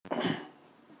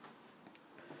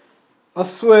I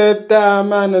swear down,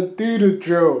 man, I do the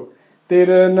drill. They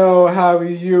don't know how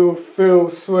you feel.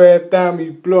 Swear down,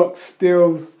 me block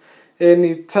stills.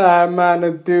 Anytime, man, I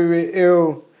do it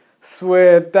ill.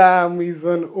 Swear down, we's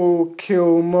on all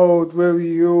kill mode where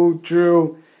we all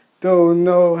drill. Don't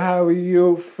know how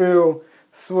you feel.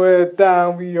 Swear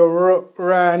down, we are up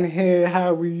round here,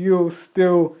 how we all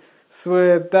still.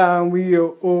 Swear down, we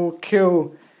are all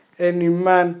kill. Any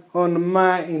man on the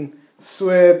mountain.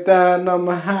 Swear down,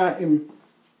 I'ma hat him.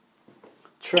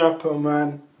 Trapper,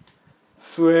 man.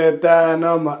 Swear down,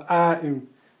 I'ma at him.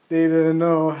 They don't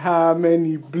know how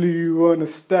many blue on the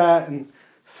starting.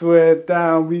 Swear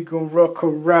down, we gon' rock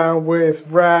around where it's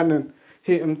raining.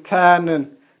 Hit 'em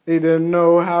tanning. They don't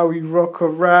know how we rock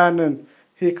around and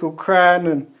hickle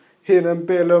crying. Hit 'em,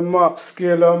 bill 'em up,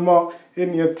 skill 'em up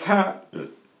in your tap.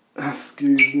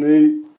 Excuse me.